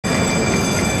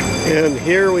And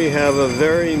here we have a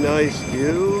very nice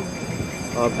view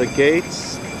of the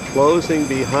gates closing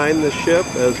behind the ship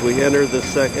as we enter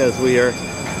as we are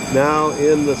now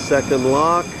in the second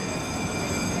lock.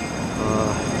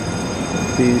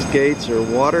 These gates are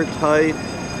watertight.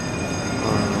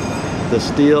 The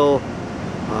steel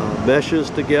meshes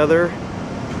together,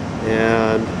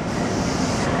 and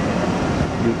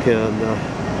you can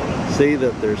see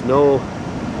that there's no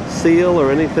seal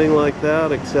or anything like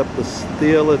that except the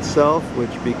steel itself,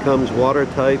 which becomes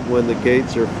watertight when the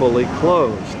gates are fully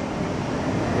closed.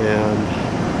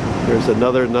 And there's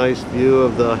another nice view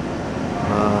of the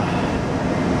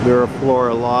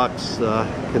Miraflores Lock's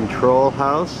control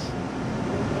house.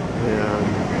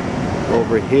 And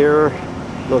over here,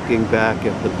 looking back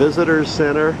at the visitors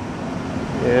center.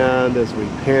 And as we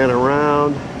pan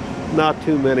around, not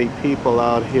too many people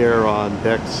out here on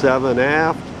deck 7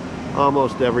 aft.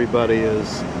 Almost everybody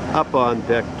is up on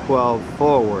deck 12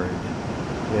 forward.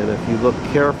 And if you look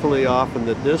carefully off in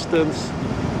the distance,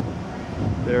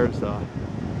 there's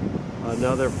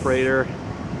another freighter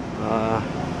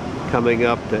coming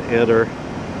up to enter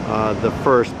the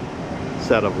first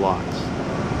set of locks.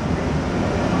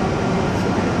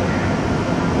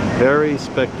 Very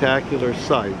spectacular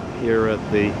sight here at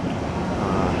the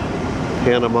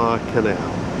Panama Canal.